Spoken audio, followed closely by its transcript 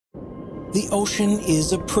The ocean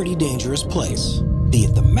is a pretty dangerous place. Be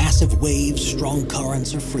it the massive waves, strong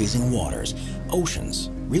currents, or freezing waters, oceans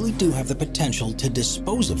really do have the potential to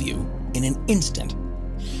dispose of you in an instant.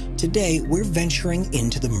 Today, we're venturing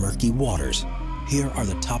into the murky waters. Here are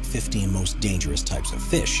the top 15 most dangerous types of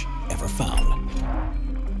fish ever found.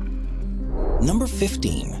 Number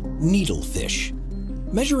 15, needlefish.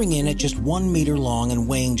 Measuring in at just 1 meter long and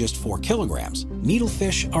weighing just 4 kilograms,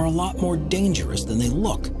 needlefish are a lot more dangerous than they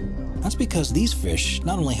look. That's because these fish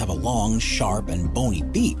not only have a long, sharp, and bony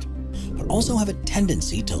beak, but also have a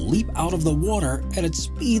tendency to leap out of the water at its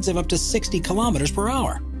speeds of up to 60 kilometers per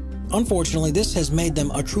hour. Unfortunately, this has made them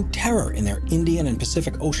a true terror in their Indian and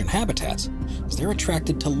Pacific Ocean habitats, as they're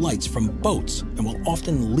attracted to lights from boats and will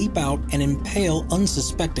often leap out and impale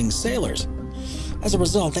unsuspecting sailors. As a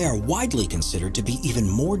result, they are widely considered to be even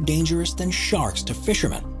more dangerous than sharks to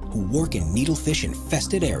fishermen who work in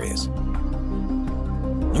needlefish-infested areas.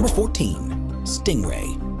 Number 14,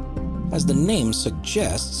 stingray. As the name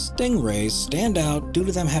suggests, stingrays stand out due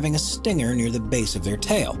to them having a stinger near the base of their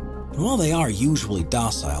tail. And while they are usually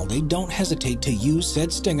docile, they don't hesitate to use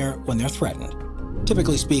said stinger when they're threatened.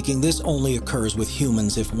 Typically speaking, this only occurs with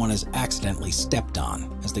humans if one is accidentally stepped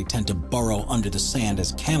on, as they tend to burrow under the sand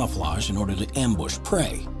as camouflage in order to ambush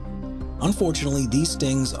prey. Unfortunately, these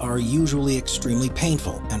stings are usually extremely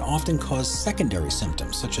painful and often cause secondary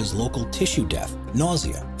symptoms such as local tissue death,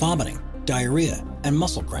 nausea, vomiting, diarrhea, and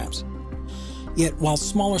muscle cramps. Yet, while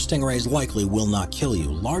smaller stingrays likely will not kill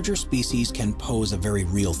you, larger species can pose a very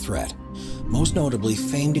real threat. Most notably,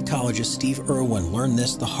 famed ecologist Steve Irwin learned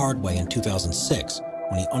this the hard way in 2006,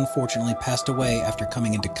 when he unfortunately passed away after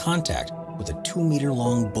coming into contact with a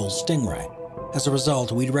 2-meter-long bull stingray. As a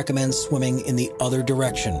result, we'd recommend swimming in the other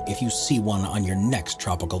direction if you see one on your next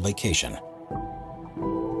tropical vacation.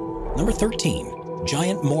 Number 13,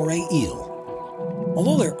 giant moray eel.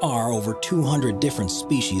 Although there are over 200 different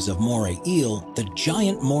species of moray eel, the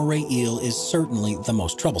giant moray eel is certainly the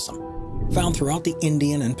most troublesome. Found throughout the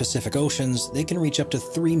Indian and Pacific Oceans, they can reach up to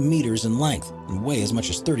 3 meters in length and weigh as much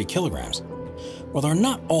as 30 kilograms. While they're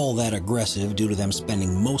not all that aggressive due to them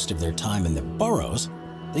spending most of their time in their burrows,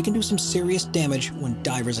 they can do some serious damage when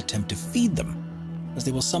divers attempt to feed them, as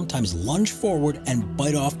they will sometimes lunge forward and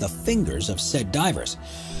bite off the fingers of said divers.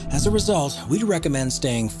 As a result, we'd recommend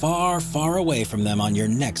staying far, far away from them on your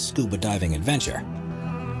next scuba diving adventure.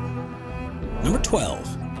 Number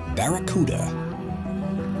 12, barracuda.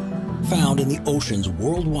 Found in the oceans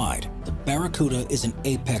worldwide, the barracuda is an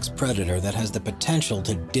apex predator that has the potential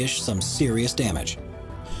to dish some serious damage.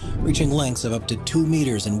 Reaching lengths of up to 2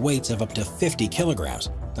 meters and weights of up to 50 kilograms,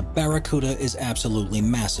 the barracuda is absolutely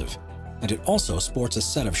massive, and it also sports a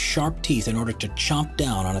set of sharp teeth in order to chomp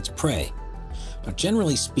down on its prey. But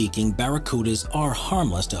generally speaking, barracudas are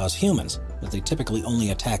harmless to us humans, as they typically only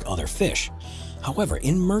attack other fish. However,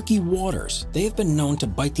 in murky waters, they have been known to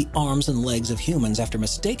bite the arms and legs of humans after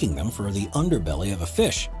mistaking them for the underbelly of a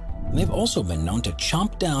fish. And they've also been known to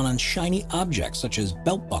chomp down on shiny objects such as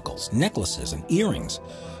belt buckles, necklaces, and earrings.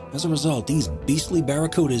 As a result, these beastly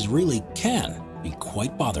barracudas really can be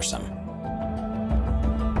quite bothersome.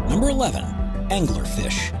 Number 11,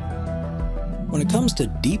 anglerfish. When it comes to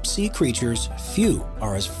deep-sea creatures, few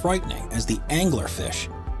are as frightening as the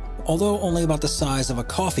anglerfish. Although only about the size of a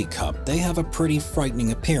coffee cup, they have a pretty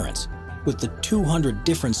frightening appearance, with the 200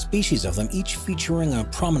 different species of them each featuring a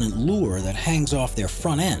prominent lure that hangs off their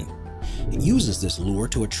front end. It uses this lure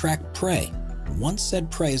to attract prey, and once said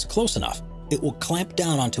prey is close enough, it will clamp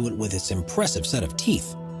down onto it with its impressive set of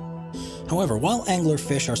teeth. However, while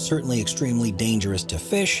anglerfish are certainly extremely dangerous to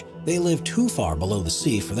fish, they live too far below the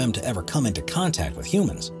sea for them to ever come into contact with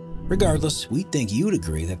humans. Regardless, we think you'd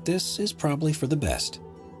agree that this is probably for the best.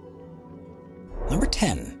 Number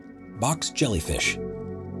 10, box jellyfish.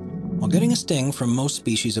 While getting a sting from most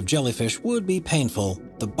species of jellyfish would be painful,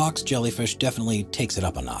 the box jellyfish definitely takes it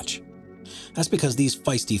up a notch. That's because these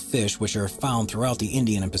feisty fish, which are found throughout the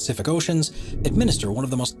Indian and Pacific Oceans, administer one of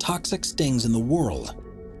the most toxic stings in the world.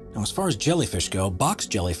 Now, as far as jellyfish go, box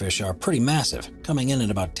jellyfish are pretty massive, coming in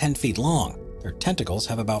at about 10 feet long. Their tentacles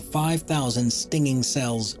have about 5,000 stinging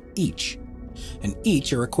cells each, and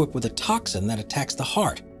each are equipped with a toxin that attacks the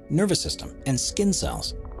heart, nervous system, and skin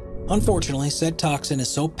cells. Unfortunately, said toxin is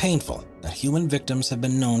so painful that human victims have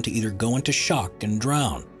been known to either go into shock and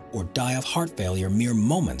drown, or die of heart failure mere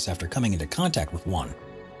moments after coming into contact with one.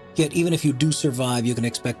 Yet even if you do survive, you can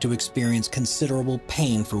expect to experience considerable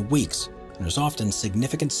pain for weeks, and there's often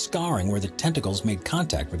significant scarring where the tentacles made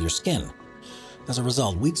contact with your skin. As a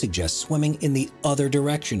result, we'd suggest swimming in the other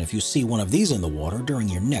direction if you see one of these in the water during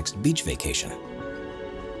your next beach vacation.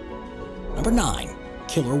 Number 9,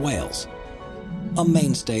 killer whales. A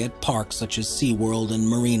mainstay at parks such as SeaWorld and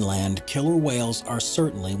Marineland, killer whales are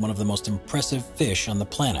certainly one of the most impressive fish on the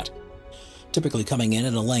planet. Typically coming in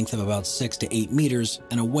at a length of about 6 to 8 meters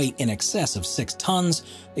and a weight in excess of 6 tons,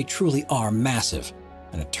 they truly are massive.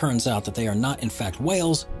 And it turns out that they are not in fact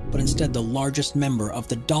whales, but instead the largest member of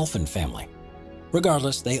the dolphin family.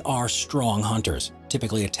 Regardless, they are strong hunters,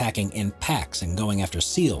 typically attacking in packs and going after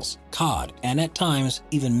seals, cod, and at times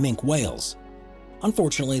even minke whales.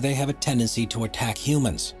 Unfortunately, they have a tendency to attack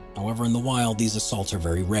humans. However, in the wild, these assaults are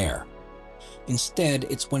very rare. Instead,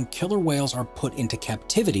 it's when killer whales are put into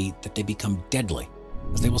captivity that they become deadly,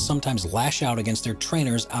 as they will sometimes lash out against their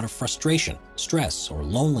trainers out of frustration, stress, or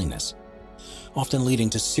loneliness, often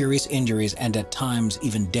leading to serious injuries and at times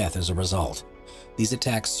even death as a result. These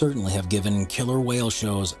attacks certainly have given killer whale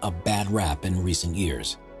shows a bad rap in recent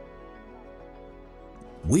years.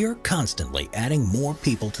 We are constantly adding more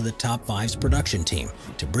people to the Top 5's production team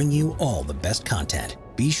to bring you all the best content.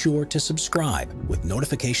 Be sure to subscribe with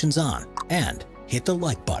notifications on and hit the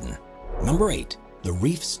like button. Number 8. The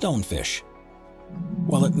reef stonefish.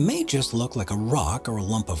 While it may just look like a rock or a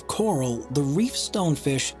lump of coral, the reef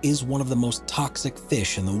stonefish is one of the most toxic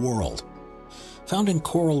fish in the world. Found in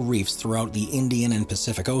coral reefs throughout the Indian and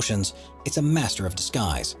Pacific Oceans, it's a master of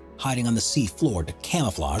disguise, hiding on the sea floor to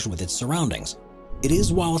camouflage with its surroundings. It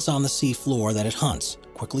is while it's on the sea floor that it hunts,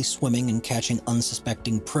 quickly swimming and catching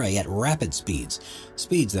unsuspecting prey at rapid speeds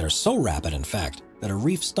that are so rapid, in fact, that a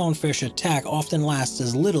reef stonefish attack often lasts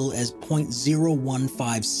as little as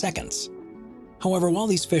 0.015 seconds. However, while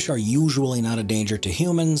these fish are usually not a danger to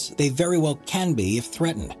humans, they very well can be if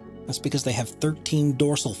threatened. That's because they have 13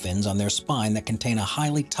 dorsal fins on their spine that contain a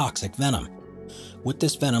highly toxic venom, with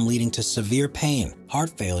this venom leading to severe pain,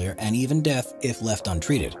 heart failure, and even death if left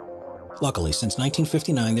untreated. Luckily, since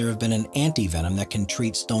 1959, there have been an anti-venom that can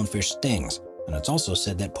treat stonefish stings, and it's also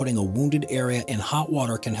said that putting a wounded area in hot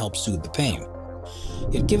water can help soothe the pain.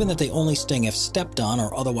 Yet given that they only sting if stepped on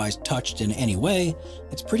or otherwise touched in any way,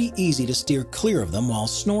 it's pretty easy to steer clear of them while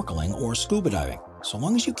snorkeling or scuba diving, so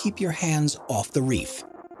long as you keep your hands off the reef.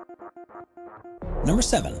 Number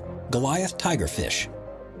 7. Goliath tigerfish.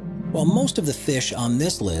 While most of the fish on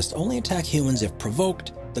this list only attack humans if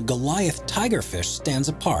provoked, the Goliath tigerfish stands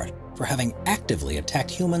apart for having actively attacked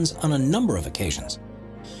humans on a number of occasions.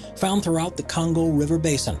 Found throughout the Congo River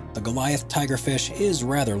Basin, the Goliath tigerfish is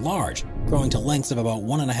rather large, growing to lengths of about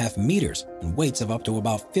 1.5 meters and weights of up to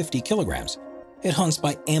about 50 kilograms. It hunts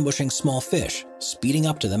by ambushing small fish, speeding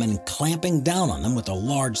up to them and clamping down on them with a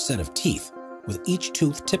large set of teeth, with each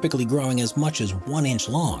tooth typically growing as much as 1 inch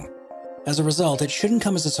long. As a result, it shouldn't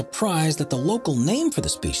come as a surprise that the local name for the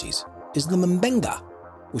species is the mbenga,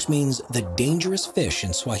 which means the dangerous fish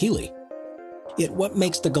in Swahili. Yet what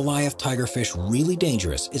makes the Goliath tigerfish really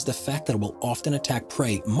dangerous is the fact that it will often attack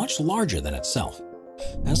prey much larger than itself.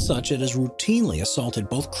 As such, it has routinely assaulted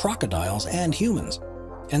both crocodiles and humans,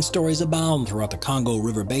 and stories abound throughout the Congo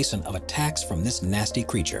River Basin of attacks from this nasty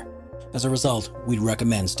creature. As a result, we'd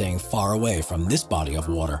recommend staying far away from this body of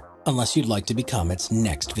water, unless you'd like to become its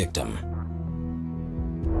next victim.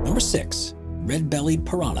 Number 6. Red-bellied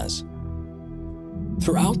piranhas.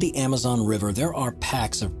 Throughout the Amazon River, there are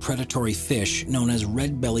packs of predatory fish known as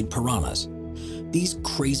red-bellied piranhas. These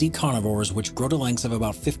crazy carnivores, which grow to lengths of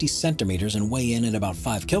about 50 centimeters and weigh in at about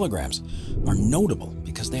 5 kilograms, are notable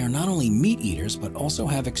because they are not only meat eaters but also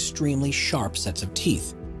have extremely sharp sets of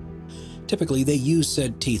teeth. Typically, they use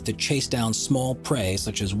said teeth to chase down small prey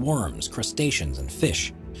such as worms, crustaceans, and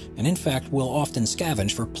fish, and in fact will often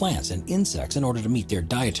scavenge for plants and insects in order to meet their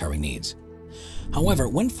dietary needs. However,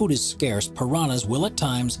 when food is scarce, piranhas will at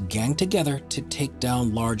times gang together to take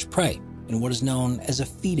down large prey in what is known as a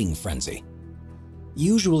feeding frenzy,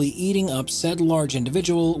 usually eating up said large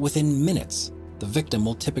individual within minutes. The victim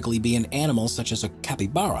will typically be an animal such as a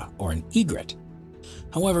capybara or an egret.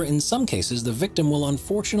 However, in some cases, the victim will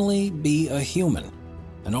unfortunately be a human,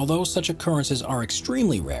 and although such occurrences are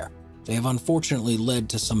extremely rare, they have unfortunately led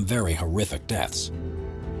to some very horrific deaths.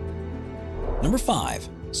 Number 5.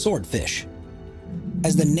 Swordfish.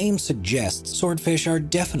 As the name suggests, swordfish are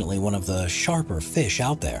definitely one of the sharper fish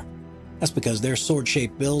out there. That's because their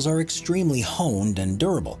sword-shaped bills are extremely honed and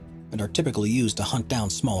durable, and are typically used to hunt down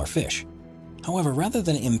smaller fish. However, rather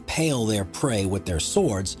than impale their prey with their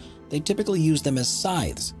swords, they typically use them as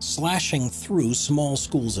scythes, slashing through small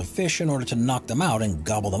schools of fish in order to knock them out and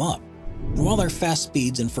gobble them up. And while their fast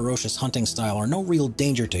speeds and ferocious hunting style are no real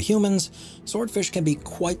danger to humans, swordfish can be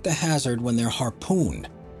quite the hazard when they're harpooned.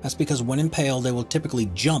 That's because when impaled, they will typically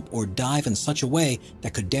jump or dive in such a way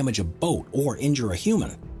that could damage a boat or injure a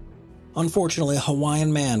human. Unfortunately, a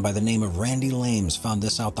Hawaiian man by the name of Randy Lames found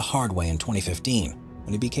this out the hard way in 2015.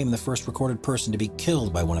 when he became the first recorded person to be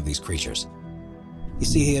killed by one of these creatures. You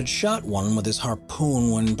see, he had shot one with his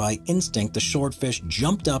harpoon when by instinct the swordfish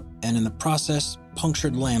jumped up and in the process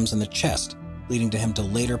punctured Lambs in the chest, leading to him to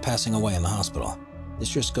later passing away in the hospital. This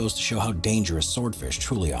just goes to show how dangerous swordfish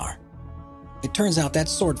truly are. It turns out that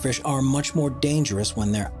swordfish are much more dangerous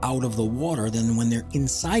when they're out of the water than when they're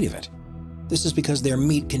inside of it. This is because their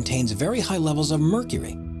meat contains very high levels of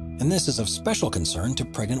mercury, and this is of special concern to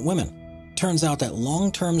pregnant women. Turns out that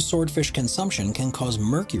long-term swordfish consumption can cause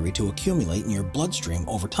mercury to accumulate in your bloodstream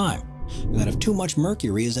over time, and that if too much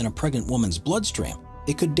mercury is in a pregnant woman's bloodstream,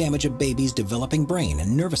 it could damage a baby's developing brain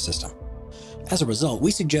and nervous system. As a result,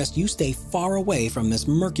 we suggest you stay far away from this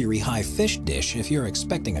mercury-high fish dish if you're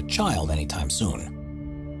expecting a child anytime soon.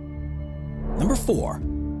 Number 4.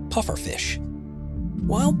 Pufferfish.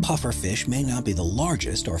 While pufferfish may not be the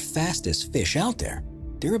largest or fastest fish out there,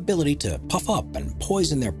 their ability to puff up and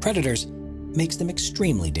poison their predators makes them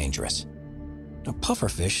extremely dangerous. Now,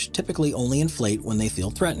 pufferfish typically only inflate when they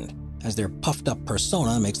feel threatened, as their puffed-up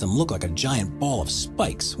persona makes them look like a giant ball of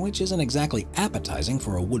spikes, which isn't exactly appetizing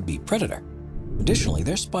for a would-be predator. Additionally,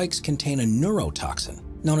 their spikes contain a neurotoxin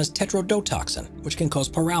known as tetrodotoxin, which can cause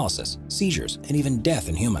paralysis, seizures, and even death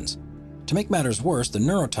in humans. To make matters worse, the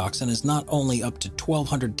neurotoxin is not only up to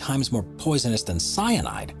 1,200 times more poisonous than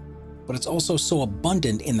cyanide, but it's also so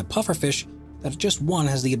abundant in the pufferfish that just one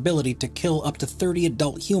has the ability to kill up to 30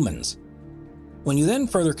 adult humans. When you then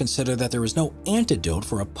further consider that there is no antidote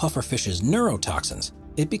for a pufferfish's neurotoxins,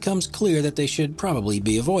 it becomes clear that they should probably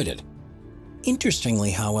be avoided.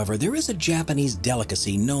 Interestingly, however, there is a Japanese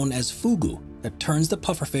delicacy known as fugu that turns the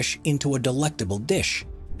pufferfish into a delectable dish.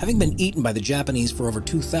 Having been eaten by the Japanese for over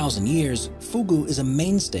 2,000 years, fugu is a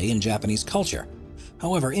mainstay in Japanese culture.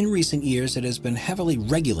 However, in recent years, it has been heavily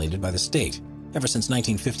regulated by the state. Ever since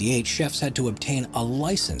 1958, chefs had to obtain a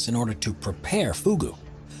license in order to prepare fugu.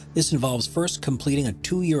 This involves first completing a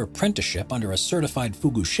 2-year apprenticeship under a certified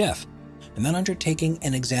fugu chef, and then undertaking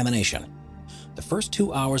an examination. The first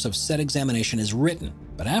 2 hours of said examination is written,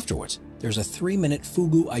 but afterwards, there's a 3-minute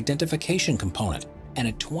fugu identification component and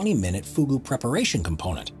a 20-minute fugu preparation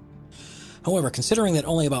component. However, considering that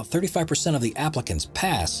only about 35% of the applicants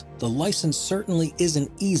pass, the license certainly isn't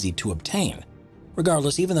easy to obtain.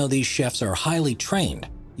 Regardless, even though these chefs are highly trained,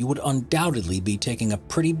 you would undoubtedly be taking a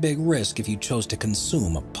pretty big risk if you chose to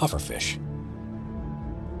consume a pufferfish.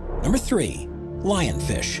 Number 3.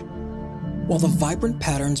 Lionfish. While the vibrant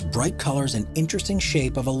patterns, bright colors, and interesting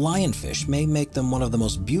shape of a lionfish may make them one of the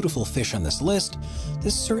most beautiful fish on this list,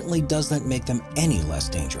 this certainly doesn't make them any less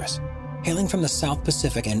dangerous. Hailing from the South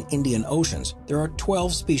Pacific and Indian Oceans, there are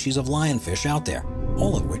 12 species of lionfish out there,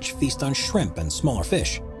 all of which feast on shrimp and smaller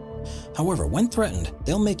fish. However, when threatened,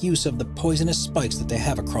 they'll make use of the poisonous spikes that they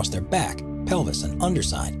have across their back, pelvis, and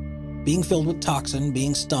underside. Being filled with toxin,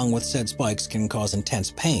 being stung with said spikes can cause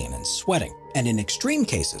intense pain and sweating, and in extreme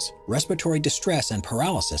cases, respiratory distress and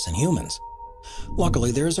paralysis in humans.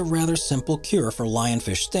 Luckily, there is a rather simple cure for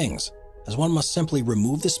lionfish stings, as one must simply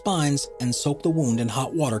remove the spines and soak the wound in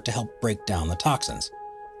hot water to help break down the toxins.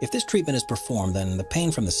 If this treatment is performed, then the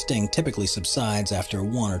pain from the sting typically subsides after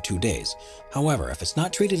 1 or 2 days. However, if it's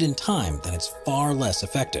not treated in time, then it's far less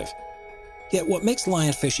effective. Yet what makes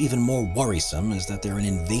lionfish even more worrisome is that they're an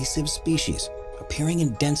invasive species, appearing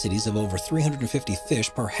in densities of over 350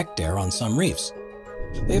 fish per hectare on some reefs.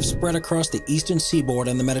 They have spread across the eastern seaboard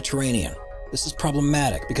and the Mediterranean. This is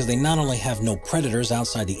problematic because they not only have no predators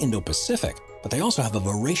outside the Indo-Pacific, but they also have a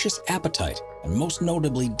voracious appetite, and most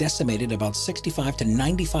notably decimated about 65 to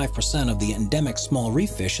 95% of the endemic small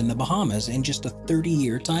reef fish in the Bahamas in just a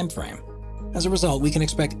 30-year time frame. As a result, we can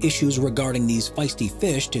expect issues regarding these feisty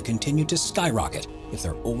fish to continue to skyrocket if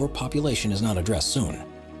their overpopulation is not addressed soon.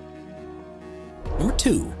 Number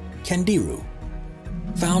 2. Candiru.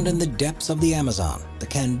 Found in the depths of the Amazon, the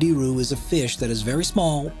candiru is a fish that is very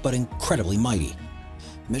small but incredibly mighty.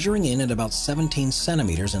 Measuring in at about 17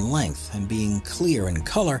 centimeters in length and being clear in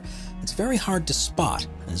color, it's very hard to spot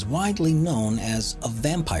and is widely known as a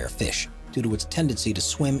vampire fish due to its tendency to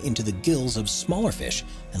swim into the gills of smaller fish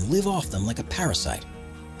and live off them like a parasite.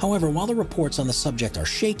 However, while the reports on the subject are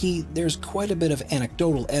shaky, there's quite a bit of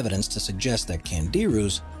anecdotal evidence to suggest that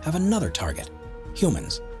candirus have another target: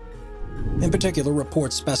 humans. In particular,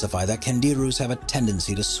 reports specify that candirus have a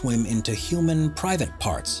tendency to swim into human private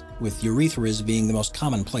parts, with urethras being the most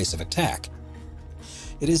common place of attack.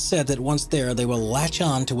 It is said that once there, they will latch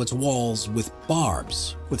on to its walls with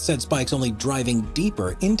barbs, with said spikes only driving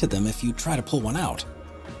deeper into them if you try to pull one out.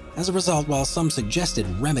 As a result, while some suggested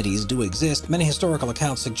remedies do exist, many historical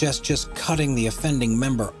accounts suggest just cutting the offending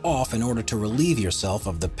member off in order to relieve yourself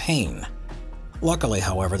of the pain. Luckily,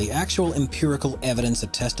 however, the actual empirical evidence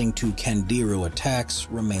attesting to Candiru attacks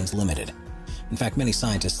remains limited. In fact, many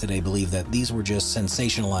scientists today believe that these were just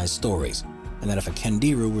sensationalized stories, and that if a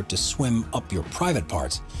Candiru were to swim up your private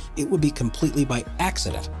parts, it would be completely by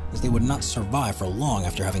accident, as they would not survive for long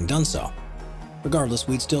after having done so. Regardless,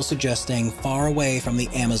 we'd still suggest staying far away from the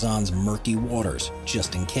Amazon's murky waters,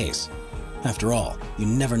 just in case. After all, you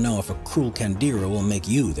never know if a cruel Candiru will make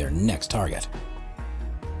you their next target.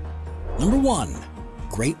 Number 1.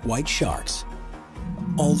 Great white sharks.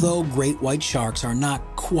 Although great white sharks are not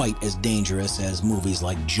quite as dangerous as movies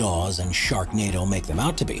like Jaws and Sharknado make them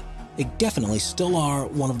out to be, they definitely still are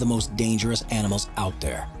one of the most dangerous animals out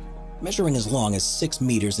there. Measuring as long as 6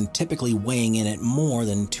 meters and typically weighing in at more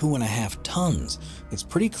than 2.5 tons, it's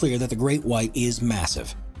pretty clear that the great white is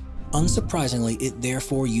massive. Unsurprisingly, it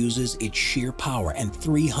therefore uses its sheer power and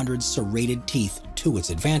 300 serrated teeth to its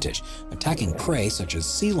advantage, attacking prey such as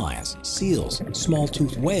sea lions, seals,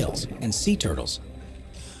 small-toothed whales, and sea turtles.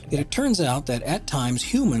 Yet it turns out that at times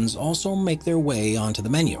humans also make their way onto the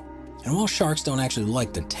menu. And while sharks don't actually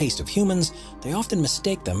like the taste of humans, they often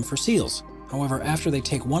mistake them for seals. However, after they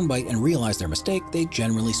take one bite and realize their mistake, they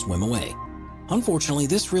generally swim away. Unfortunately,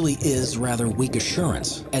 this really is rather weak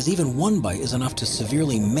assurance, as even one bite is enough to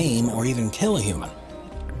severely maim or even kill a human.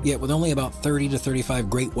 Yet with only about 30 to 35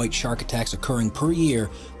 great white shark attacks occurring per year,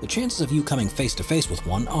 the chances of you coming face to face with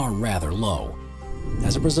one are rather low.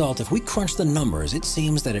 As a result, if we crunch the numbers, it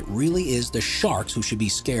seems that it really is the sharks who should be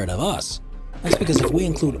scared of us. That's because if we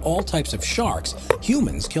include all types of sharks,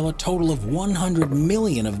 humans kill a total of 100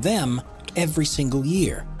 million of them every single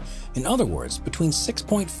year. In other words, between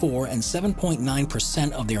 6.4 and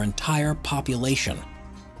 7.9% of their entire population.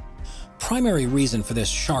 Primary reason for this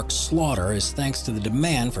shark slaughter is thanks to the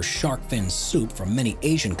demand for shark fin soup from many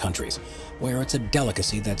Asian countries, where it's a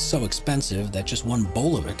delicacy that's so expensive that just one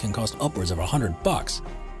bowl of it can cost upwards of $100.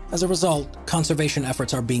 As a result, conservation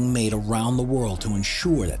efforts are being made around the world to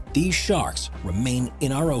ensure that these sharks remain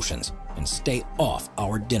in our oceans and stay off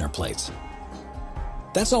our dinner plates.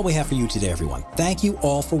 That's all we have for you today, everyone. Thank you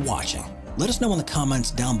all for watching. Let us know in the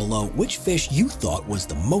comments down below which fish you thought was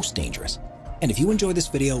the most dangerous. And if you enjoyed this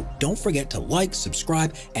video, don't forget to like,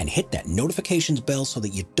 subscribe, and hit that notifications bell so that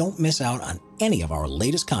you don't miss out on any of our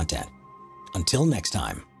latest content. Until next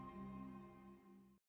time.